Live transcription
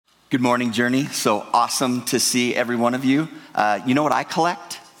Good morning, Journey. So awesome to see every one of you. You know what I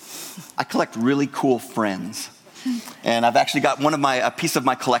collect? I collect really cool friends. And I've actually got a piece of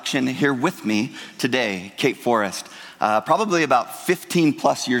my collection here with me today, Kate Forrest. Probably about 15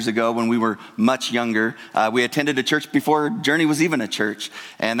 plus years ago when we were much younger, we attended a church before Journey was even a church.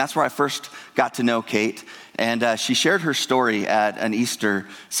 And that's where I first got to know Kate. And she shared her story at an Easter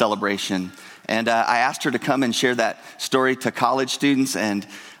celebration. And I asked her to come and share that story to college students, and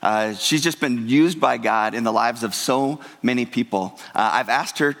she's just been used by God in the lives of so many people. I've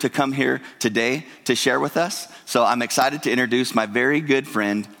asked her to come here today to share with us, so I'm excited to introduce my very good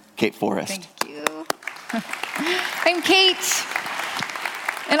friend, Kate Forrest. Thank you. I'm Kate,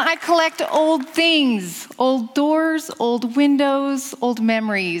 and I collect old things, old doors, old windows, old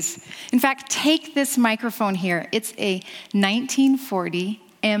memories. In fact, take this microphone here. It's a 1940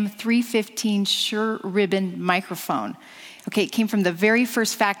 M315 Shure ribbon microphone. Okay, it came from the very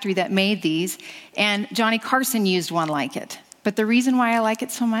first factory that made these, and Johnny Carson used one like it. But the reason why I like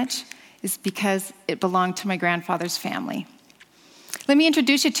it so much is because it belonged to my grandfather's family. Let me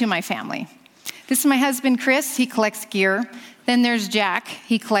introduce you to my family. This is my husband, Chris. He collects gear. Then there's Jack.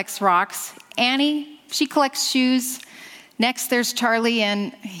 He collects rocks. Annie, she collects shoes. Next, there's Charlie,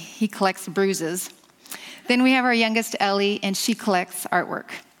 and he collects bruises. Then we have our youngest, Ellie, and she collects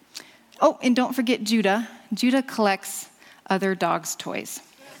artwork. Oh, and don't forget Judah. Judah collects other dogs' toys.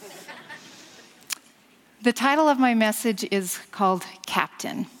 The title of my message is called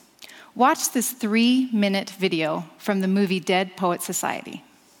Captain. Watch this 3-minute video from the movie Dead Poet Society.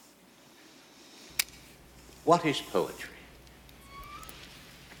 What is poetry?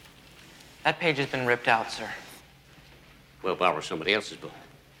 That page has been ripped out, sir. Well, borrow somebody else's book.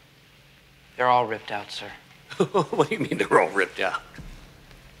 They're all ripped out, sir. What do you mean they're all ripped out?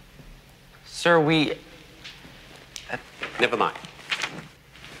 Sir, we... Never mind.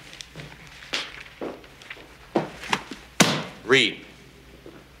 Read.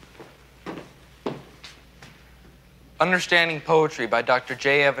 Understanding Poetry by Dr.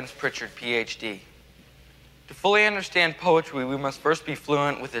 J. Evans Pritchard, Ph.D. To fully understand poetry, we must first be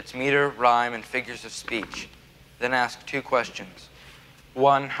fluent with its meter, rhyme, and figures of speech. Then ask 2 questions.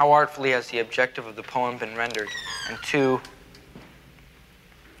 1, how artfully has the objective of the poem been rendered? And 2,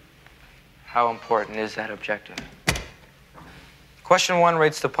 how important is that objective? Question 1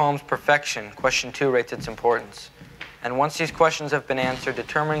 rates the poem's perfection. Question 2 rates its importance. And once these questions have been answered,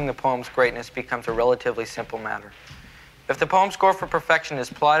 determining the poem's greatness becomes a relatively simple matter. If the poem score for perfection is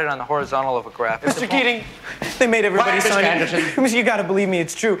plotted on the horizontal of a graph... Mr. Keating, they made everybody sign it. Mr. Anderson. You gotta believe me,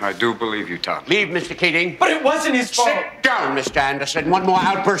 it's true. I do believe you, Tom. Leave, Mr. Keating. But it wasn't his fault. Sit down, Mr. Anderson. One more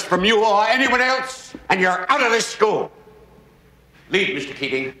outburst from you or anyone else, and you're out of this school. Leave, Mr.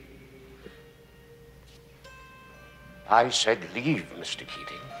 Keating. I said leave, Mr.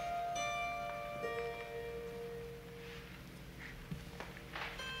 Keating.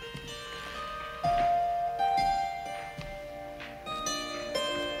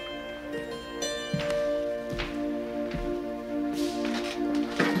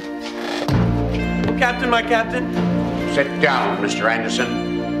 Captain, my captain. Sit down, Mr. Anderson.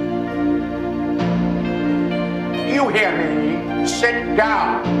 You hear me? Sit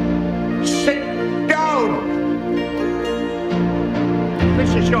down. Sit down.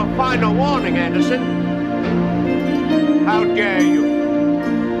 This is your final warning, Anderson. How dare you?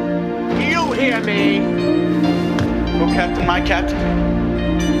 You hear me? Oh, Captain, my captain.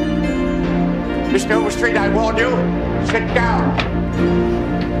 Mr. Overstreet, I warn you. Sit down.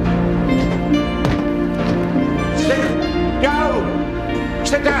 Sit down!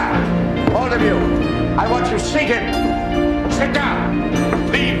 Sit down! All of you, I want you seated. Sit down!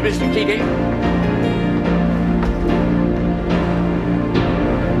 Leave, Mr. Keating.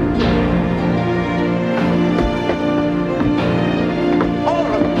 All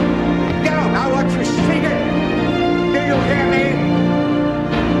of you, down! I want you seated. Do you hear me?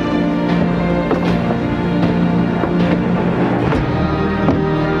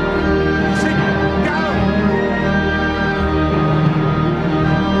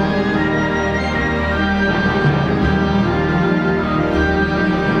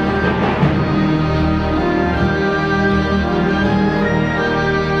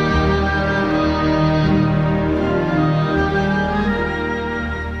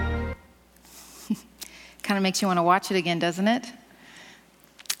 Makes you want to watch it again, doesn't it?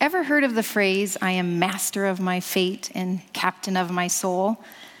 Ever heard of the phrase, I am master of my fate and captain of my soul?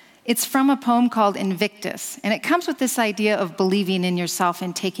 It's from a poem called Invictus, and it comes with this idea of believing in yourself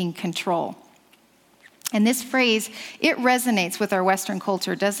and taking control. And this phrase, it resonates with our Western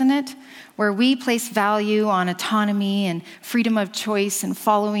culture, doesn't it? Where we place value on autonomy and freedom of choice and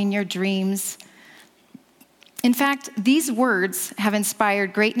following your dreams. In fact, these words have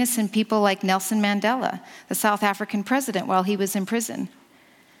inspired greatness in people like Nelson Mandela, the South African president, while he was in prison.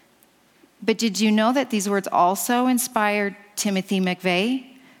 But did you know that these words also inspired Timothy McVeigh,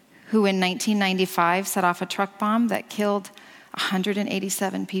 who in 1995 set off a truck bomb that killed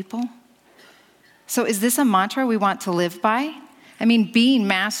 187 people? So is this a mantra we want to live by? I mean, being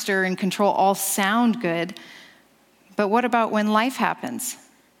master and control all sound good, but what about when life happens?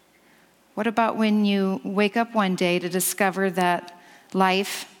 What about when you wake up one day to discover that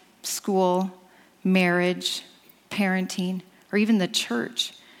life, school, marriage, parenting, or even the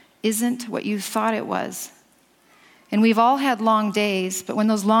church isn't what you thought it was? And we've all had long days, but when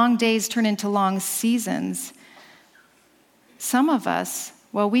those long days turn into long seasons, some of us,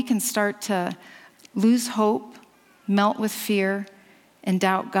 well, we can start to lose hope, melt with fear, and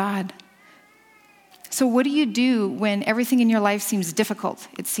doubt God. So what do you do when everything in your life seems difficult?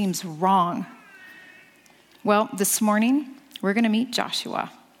 It seems wrong. Well, this morning, we're going to meet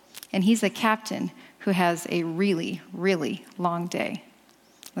Joshua. And he's a captain who has a really, really long day.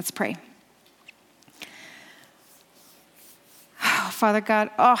 Let's pray. Oh, Father God,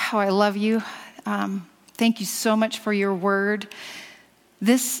 oh, how I love you. Thank you so much for your word.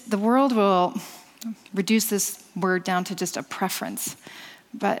 The world will reduce this word down to just a preference.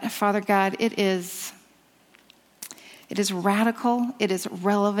 But Father God, it is radical, it is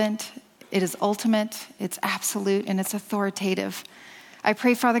relevant, it is ultimate, it's absolute, and it's authoritative. I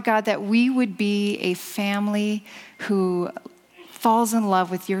pray, Father God, that we would be a family who falls in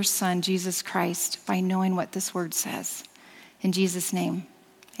love with your Son, Jesus Christ, by knowing what this word says. In Jesus' name,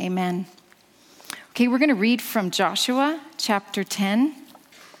 amen. Okay, we're going to read from Joshua chapter 10.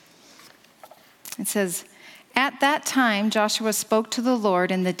 It says, "At that time, Joshua spoke to the Lord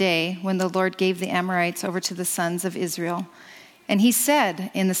in the day when the Lord gave the Amorites over to the sons of Israel. And he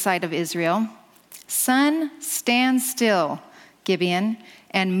said in the sight of Israel, 'Sun, stand still, Gibeon,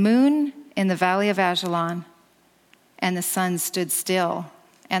 and moon in the valley of Ajalon.' And the sun stood still,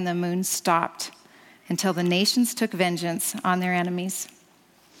 and the moon stopped, until the nations took vengeance on their enemies."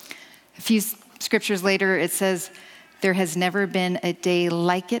 A few scriptures later, it says, "There has never been a day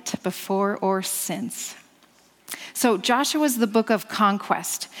like it before or since." So Joshua is the book of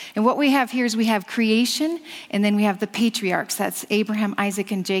conquest. And what we have here is we have creation, and then we have the patriarchs. That's Abraham,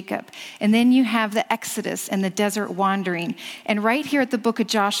 Isaac, and Jacob. And then you have the Exodus and the desert wandering. And right here at the book of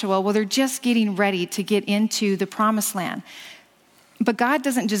Joshua, well, they're just getting ready to get into the promised land. But God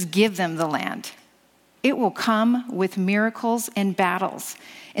doesn't just give them the land. It will come with miracles and battles.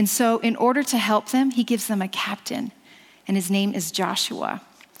 And so in order to help them, he gives them a captain. And his name is Joshua.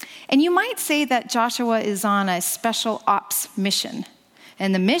 And you might say that Joshua is on a special ops mission.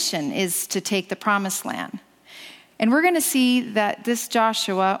 And the mission is to take the promised land. And we're going to see that this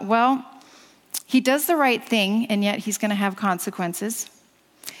Joshua, well, he does the right thing, and yet he's going to have consequences.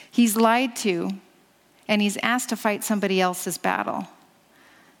 He's lied to, and he's asked to fight somebody else's battle.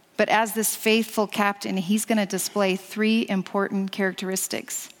 But as this faithful captain, he's going to display 3 important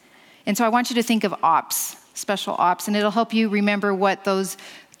characteristics. And so I want you to think of ops, special ops, and it'll help you remember what those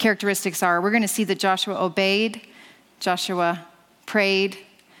characteristics are. We're going to see that Joshua obeyed, Joshua prayed,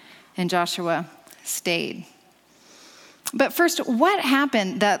 and Joshua stayed. But first, what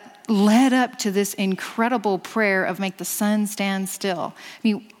happened that led up to this incredible prayer of make the sun stand still? I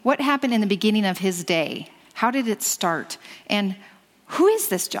mean, what happened in the beginning of his day? How did it start? And who is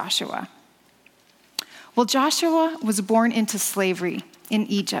this Joshua? Well, Joshua was born into slavery in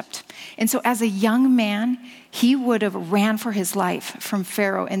Egypt. And so as a young man, he would have ran for his life from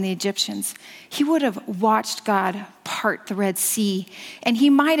Pharaoh and the Egyptians. He would have watched God part the Red Sea. And he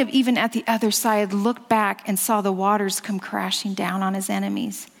might have even at the other side looked back and saw the waters come crashing down on his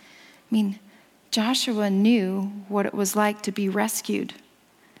enemies. I mean, Joshua knew what it was like to be rescued.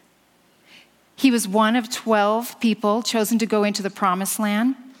 He was one of 12 people chosen to go into the promised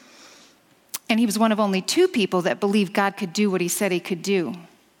land. And he was one of only 2 people that believed God could do what he said he could do.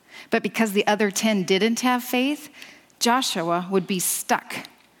 But because the other 10 didn't have faith, Joshua would be stuck,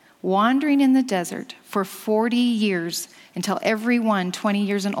 wandering in the desert for 40 years until everyone 20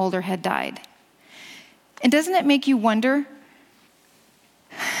 years and older had died. And doesn't it make you wonder,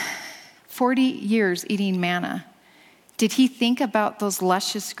 40 years eating manna, did he think about those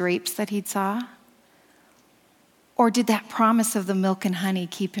luscious grapes that he'd saw? Or did that promise of the milk and honey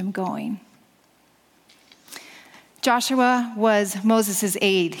keep him going? Joshua was Moses'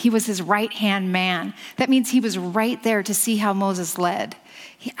 aide. He was his right-hand man. That means he was right there to see how Moses led,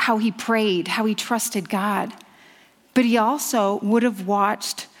 how he prayed, how he trusted God. But he also would have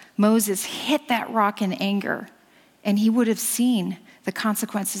watched Moses hit that rock in anger, and he would have seen the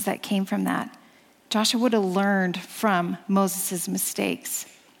consequences that came from that. Joshua would have learned from Moses' mistakes.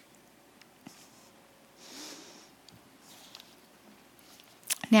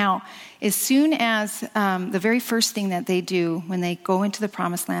 Now, as soon as the very first thing that they do when they go into the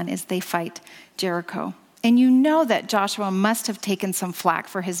promised land is they fight Jericho. And you know that Joshua must have taken some flack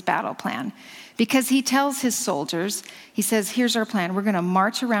for his battle plan, because he tells his soldiers, he says, here's our plan. We're going to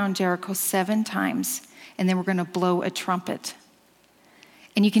march around Jericho 7 times, and then we're going to blow a trumpet.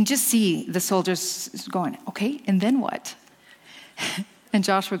 And you can just see the soldiers going, okay, and then what? And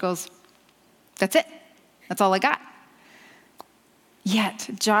Joshua goes, that's it. That's all I got. Yet,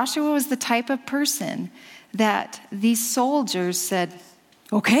 Joshua was the type of person that these soldiers said,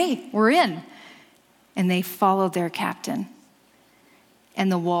 okay, we're in. And they followed their captain.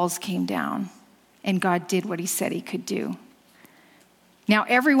 And the walls came down. And God did what he said he could do. Now,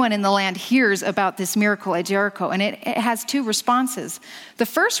 everyone in the land hears about this miracle at Jericho, and it has 2 responses. The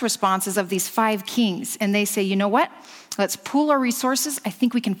first response is of these 5 kings, and they say, you know what? Let's pool our resources. I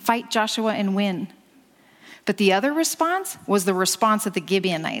think we can fight Joshua and win. But the other response was the response of the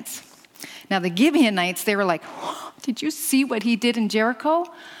Gibeonites. Now, the Gibeonites, they were like, oh, did you see what he did in Jericho?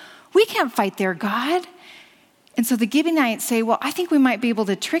 We can't fight their God. And so the Gibeonites say, well, I think we might be able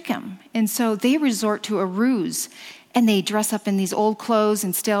to trick him. And so they resort to a ruse. And they dress up in these old clothes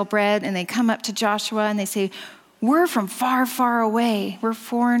and stale bread. And they come up to Joshua and they say, we're from far, far away. We're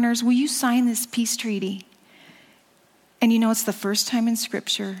foreigners. Will you sign this peace treaty? And you know, it's the first time in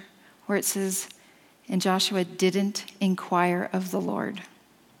Scripture where it says, and Joshua didn't inquire of the Lord.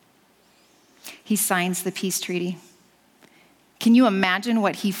 He signs the peace treaty. Can you imagine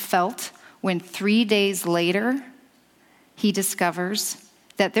what he felt when 3 days later he discovers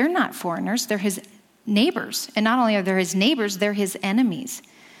that they're not foreigners, they're his neighbors. And not only are they his neighbors, they're his enemies.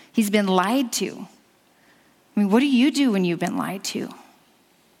 He's been lied to. I mean, what do you do when you've been lied to?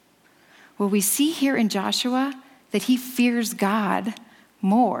 Well, we see here in Joshua that he fears God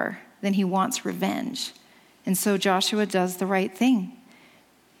more than he wants revenge. And so Joshua does the right thing.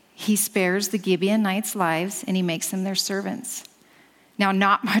 He spares the Gibeonites' lives and he makes them their servants. Now,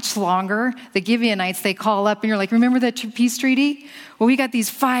 not much longer, the Gibeonites, they call up and you're like, remember that peace treaty? Well, we got these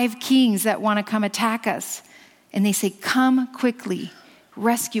 5 kings that want to come attack us. And they say, come quickly,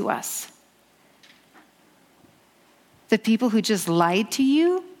 rescue us. The people who just lied to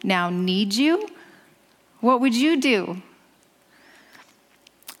you now need you. What would you do?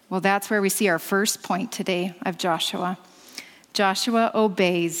 Well, that's where we see our first point today of Joshua. Joshua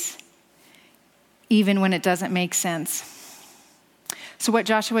obeys even when it doesn't make sense. So what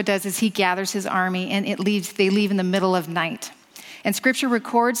Joshua does is he gathers his army and they leave in the middle of night. And Scripture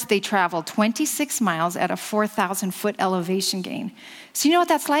records they travel 26 miles at a 4,000-foot elevation gain. So you know what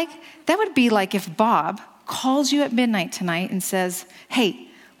that's like? That would be like if Bob calls you at midnight tonight and says, hey,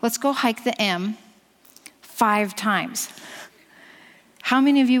 let's go hike the M 5 times. How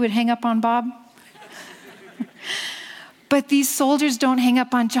many of you would hang up on Bob? But these soldiers don't hang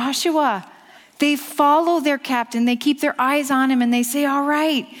up on Joshua. They follow their captain. They keep their eyes on him and they say, all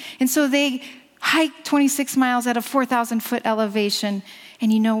right. And so they hike 26 miles at a 4,000-foot elevation.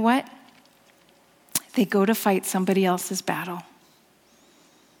 And you know what? They go to fight somebody else's battle.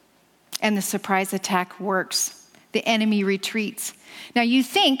 And the surprise attack works. The enemy retreats. Now you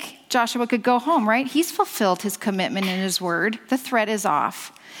think Joshua could go home, right? He's fulfilled his commitment and his word. The threat is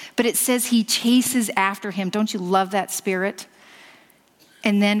off. But it says he chases after him. Don't you love that spirit?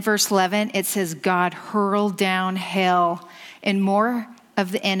 And then verse 11, it says God hurled down hail, and more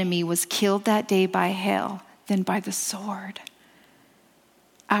of the enemy was killed that day by hail than by the sword.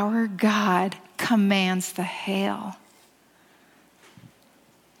 Our God commands the hail.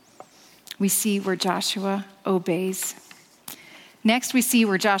 We see where Joshua obeys. Next, we see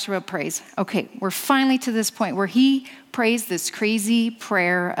where Joshua prays. Okay, we're finally to this point where he prays this crazy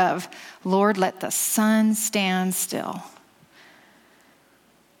prayer of, Lord, let the sun stand still.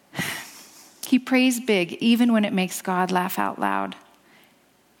 He prays big, even when it makes God laugh out loud.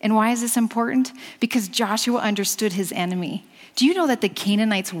 And why is this important? Because Joshua understood his enemy. Do you know that the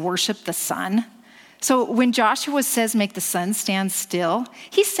Canaanites worship the sun? So when Joshua says, make the sun stand still,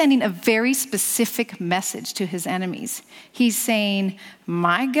 he's sending a very specific message to his enemies. He's saying,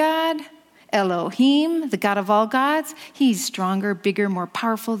 my God, Elohim, the God of all gods, he's stronger, bigger, more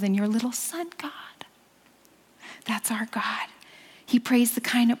powerful than your little sun God. That's our God. He prays the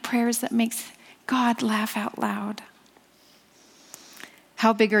kind of prayers that makes God laugh out loud.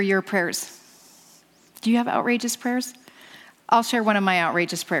 How big are your prayers? Do you have outrageous prayers? I'll share one of my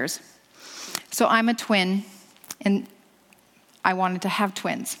outrageous prayers. So I'm a twin, and I wanted to have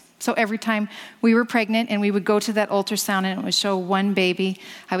twins. So every time we were pregnant and we would go to that ultrasound and it would show one baby,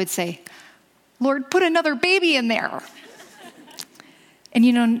 I would say, Lord, put another baby in there.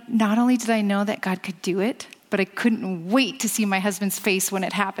 And not only did I know that God could do it, but I couldn't wait to see my husband's face when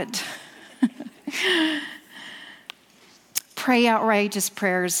it happened. Pray outrageous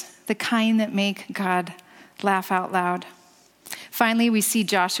prayers, the kind that make God laugh out loud. Finally, we see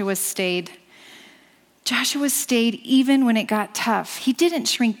Joshua stayed. Joshua stayed even when it got tough. He didn't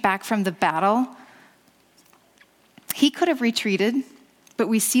shrink back from the battle. He could have retreated, but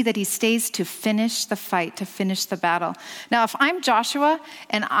we see that he stays to finish the fight, to finish the battle. Now, if I'm Joshua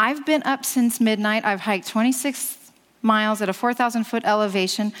and I've been up since midnight, I've hiked 26 miles at a 4,000-foot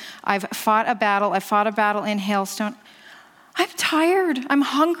elevation, I've fought a battle in hailstone. I'm tired. I'm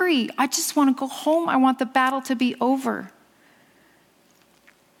hungry. I just want to go home. I want the battle to be over.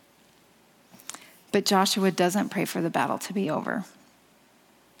 But Joshua doesn't pray for the battle to be over.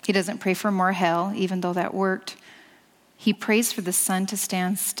 He doesn't pray for more hell, even though that worked. He prays for the sun to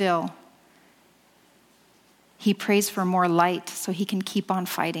stand still. He prays for more light so he can keep on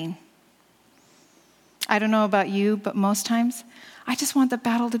fighting. I don't know about you, but most times, I just want the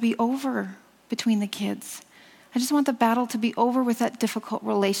battle to be over between the kids. I just want the battle to be over with that difficult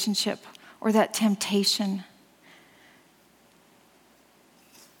relationship or that temptation.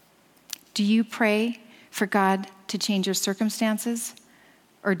 Do you pray for God to change your circumstances?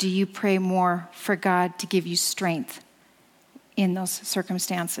 Or do you pray more for God to give you strength in those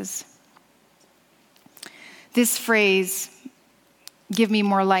circumstances? This phrase, give me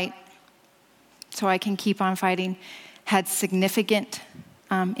more light so I can keep on fighting, had significant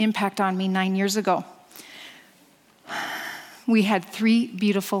impact on me 9 years ago. We had 3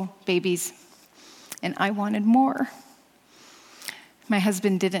 beautiful babies, and I wanted more. My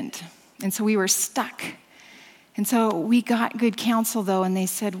husband didn't. And so we were stuck. And so we got good counsel, though, and they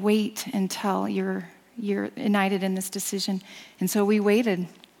said, wait until you're united in this decision. And so we waited.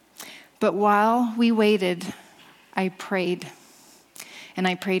 But while we waited, I prayed. And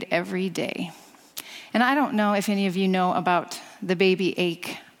I prayed every day. And I don't know if any of you know about the baby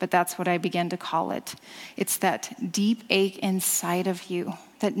ache, but that's what I began to call it. It's that deep ache inside of you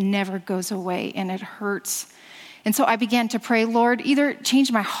that never goes away, and it hurts. And so I began to pray, Lord, either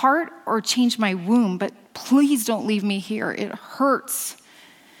change my heart or change my womb, but please don't leave me here. It hurts.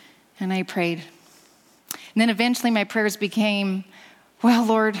 And I prayed. And then eventually my prayers became, well,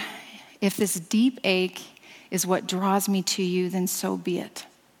 Lord, if this deep ache is what draws me to you, then so be it.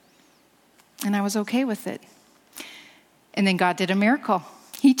 And I was okay with it. And then God did a miracle.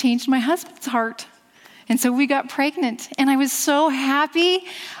 He changed my husband's heart. And so we got pregnant, and I was so happy.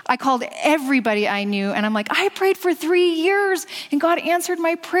 I called everybody I knew, and I'm like, I prayed for 3 years, and God answered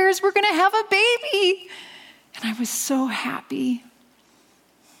my prayers. We're going to have a baby. And I was so happy.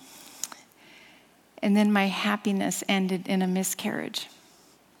 And then my happiness ended in a miscarriage.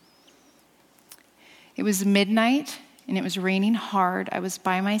 It was midnight, and it was raining hard. I was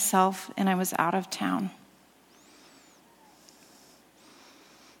by myself, and I was out of town.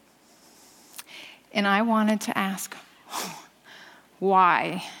 And I wanted to ask,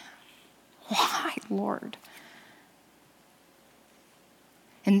 why? Why, Lord?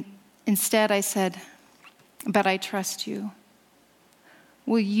 And instead I said, but I trust you.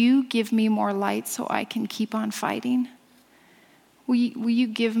 Will you give me more light so I can keep on fighting? Will you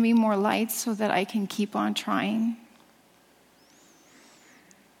give me more light so that I can keep on trying?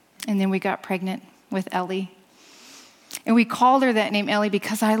 And then we got pregnant with Ellie. And we called her that name, Ellie,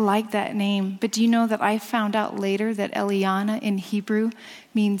 because I like that name. But do you know that I found out later that Eliana in Hebrew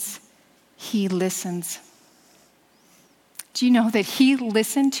means he listens? Do you know that he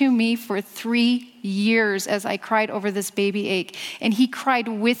listened to me for 3 years as I cried over this baby ache? And he cried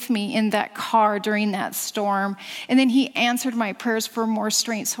with me in that car during that storm. And then he answered my prayers for more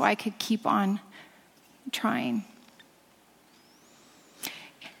strength so I could keep on trying.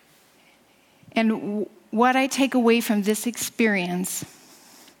 And what I take away from this experience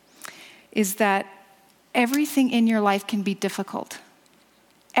is that everything in your life can be difficult.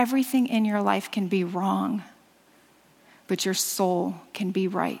 Everything in your life can be wrong, but your soul can be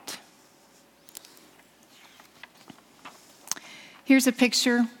right. Here's a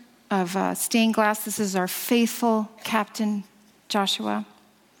picture of stained glass. This is our faithful Captain Joshua.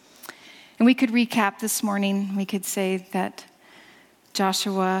 And we could recap this morning. We could say that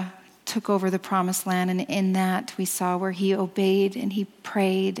Joshua took over the promised land, and in that we saw where he obeyed and he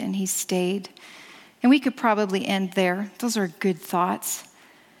prayed and he stayed. And we could probably end there. Those are good thoughts.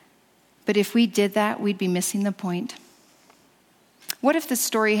 But if we did that, we'd be missing the point. What if the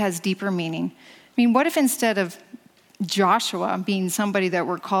story has deeper meaning? I mean, what if instead of Joshua being somebody that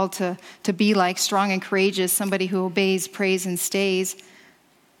we're called to be like, strong and courageous, somebody who obeys, prays, and stays,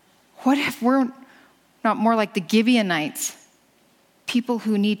 what if we're not more like the Gibeonites, people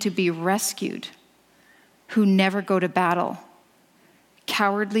who need to be rescued, who never go to battle,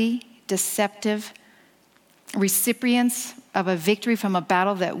 cowardly, deceptive, recipients of a victory from a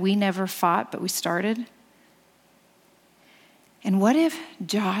battle that we never fought, but we started? And what if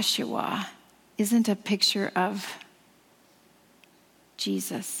Joshua isn't a picture of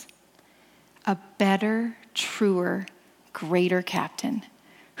Jesus, a better, truer, greater captain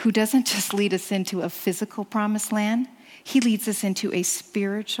who doesn't just lead us into a physical promised land, he leads us into a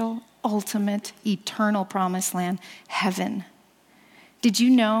spiritual, ultimate, eternal promised land, heaven. Did you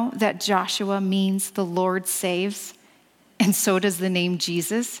know that Joshua means the Lord saves? And so does the name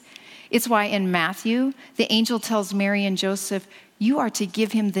Jesus. It's why in Matthew, the angel tells Mary and Joseph, you are to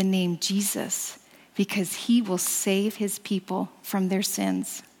give him the name Jesus because he will save his people from their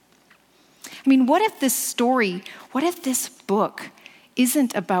sins. I mean, what if this book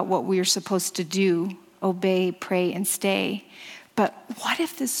isn't about what we are supposed to do, obey, pray, and stay? But what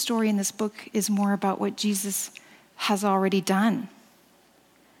if this story in this book is more about what Jesus has already done?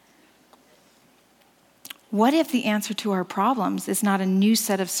 What if the answer to our problems is not a new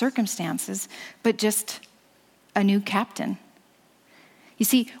set of circumstances, but just a new captain? You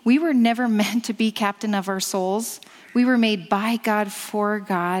see, we were never meant to be captain of our souls. We were made by God, for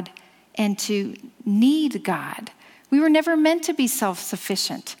God, and to need God. We were never meant to be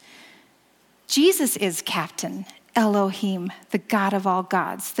self-sufficient. Jesus is captain, Elohim, the God of all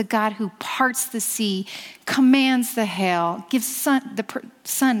gods, the God who parts the sea, commands the hail, gives the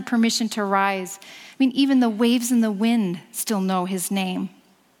sun permission to rise. I mean, even the waves and the wind still know his name.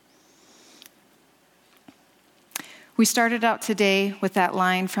 We started out today with that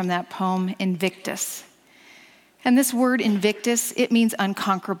line from that poem, Invictus. And this word Invictus, it means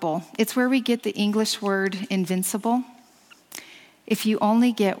unconquerable. It's where we get the English word invincible. If you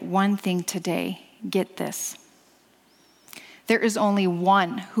only get one thing today, get this. There is only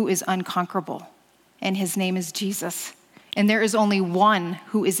one who is unconquerable, and his name is Jesus. And there is only one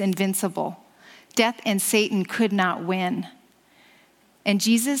who is invincible. Death and Satan could not win. And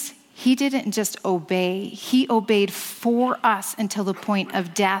Jesus, he didn't just obey. He obeyed for us until the point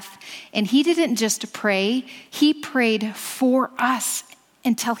of death. And he didn't just pray. He prayed for us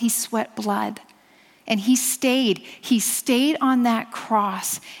until he sweat blood. And he stayed on that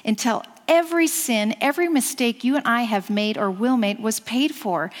cross until every sin, every mistake you and I have made or will make was paid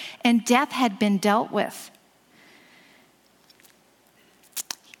for, and death had been dealt with.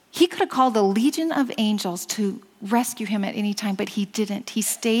 He could have called a legion of angels to rescue him at any time, but he didn't. He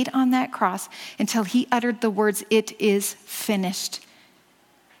stayed on that cross until he uttered the words, "It is finished."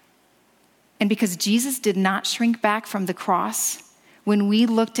 And because Jesus did not shrink back from the cross, when we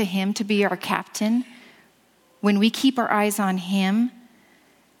look to him to be our captain, when we keep our eyes on him,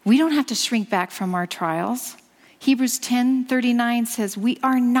 we don't have to shrink back from our trials. Hebrews 10:39 says, we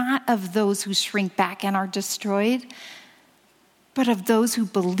are not of those who shrink back and are destroyed, but of those who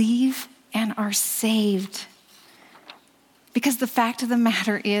believe and are saved. Because the fact of the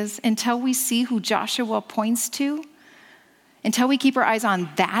matter is, until we see who Joshua points to, until we keep our eyes on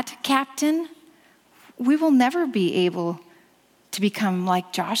that captain, we will never be able to become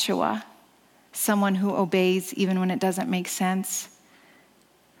like Joshua, someone who obeys even when it doesn't make sense,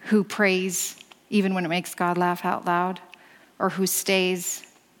 who prays even when it makes God laugh out loud, or who stays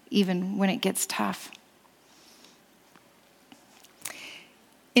even when it gets tough.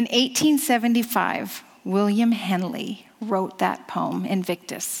 In 1875, William Henley wrote that poem,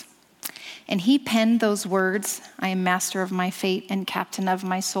 Invictus. And he penned those words, "I am master of my fate and captain of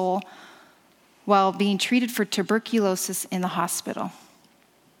my soul," while being treated for tuberculosis in the hospital.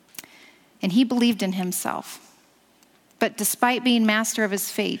 And he believed in himself. But despite being master of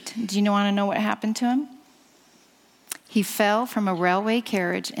his fate, do you want to know what happened to him? He fell from a railway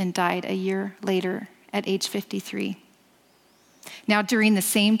carriage and died a year later at age 53. Now, during the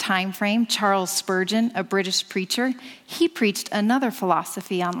same time frame, Charles Spurgeon, a British preacher, he preached another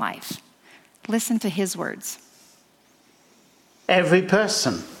philosophy on life. Listen to his words. Every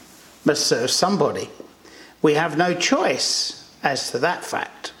person must serve somebody. We have no choice as to that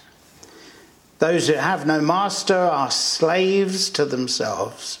fact. Those who have no master are slaves to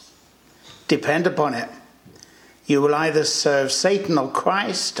themselves. Depend upon it. You will either serve Satan or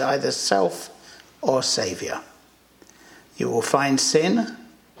Christ, either self or Savior. You will find sin,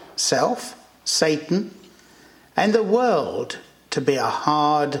 self, Satan, and the world to be a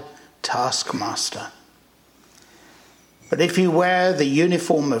hard taskmaster. But if you wear the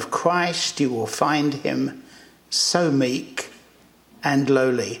uniform of Christ, you will find him so meek and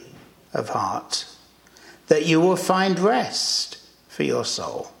lowly of heart that you will find rest for your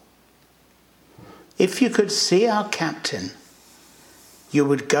soul. If you could see our captain, you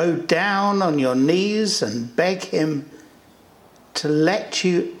would go down on your knees and beg him to let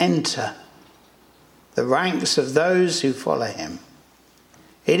you enter the ranks of those who follow him.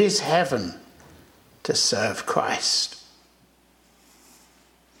 It is heaven to serve Christ.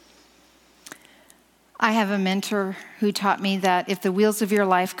 I have a mentor who taught me that if the wheels of your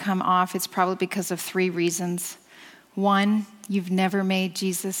life come off, it's probably because of 3 reasons. 1, you've never made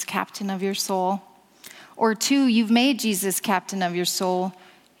Jesus captain of your soul. Or 2, you've made Jesus captain of your soul.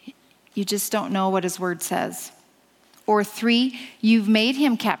 You just don't know what his word says. Or 3, you've made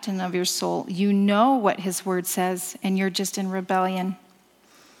him captain of your soul. You know what his word says, and you're just in rebellion.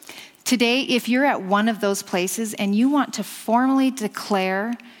 Today, if you're at one of those places and you want to formally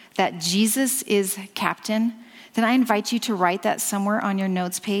declare that Jesus is captain, then I invite you to write that somewhere on your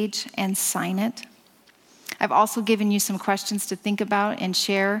notes page and sign it. I've also given you some questions to think about and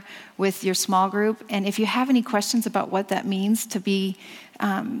share with your small group. And if you have any questions about what that means to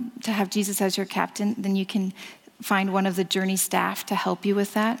have Jesus as your captain, then you can find one of the Journey staff to help you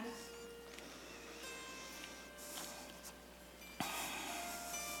with that.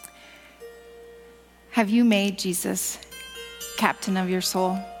 Have you made Jesus captain of your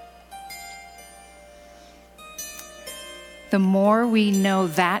soul? The more we know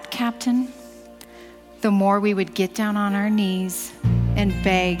that captain, the more we would get down on our knees and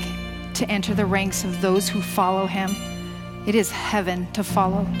beg to enter the ranks of those who follow him. It is heaven to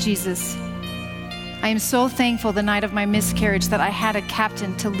follow Jesus. I am so thankful the night of my miscarriage that I had a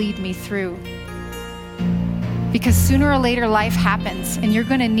captain to lead me through. Because sooner or later life happens and you're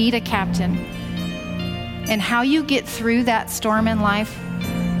going to need a captain. And how you get through that storm in life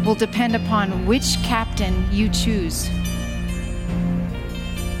will depend upon which captain you choose.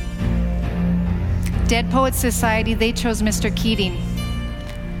 Dead Poets Society, they chose Mr. Keating.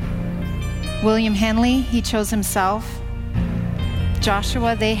 William Henley, he chose himself.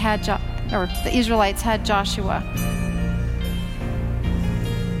 Joshua, the Israelites had Joshua.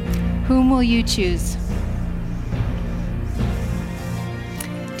 Whom will you choose?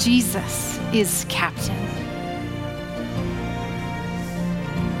 Jesus is captain.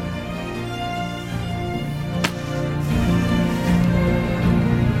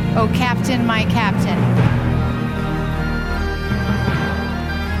 Oh, captain, my captain.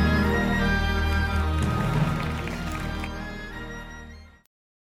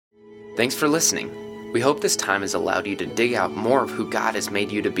 Thanks for listening. We hope this time has allowed you to dig out more of who God has made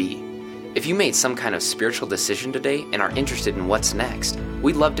you to be. If you made some kind of spiritual decision today and are interested in what's next,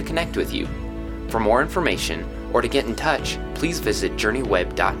 we'd love to connect with you. For more information or to get in touch, please visit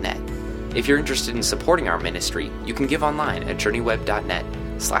journeyweb.net. If you're interested in supporting our ministry, you can give online at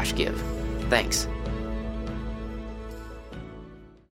journeyweb.net/give. Thanks.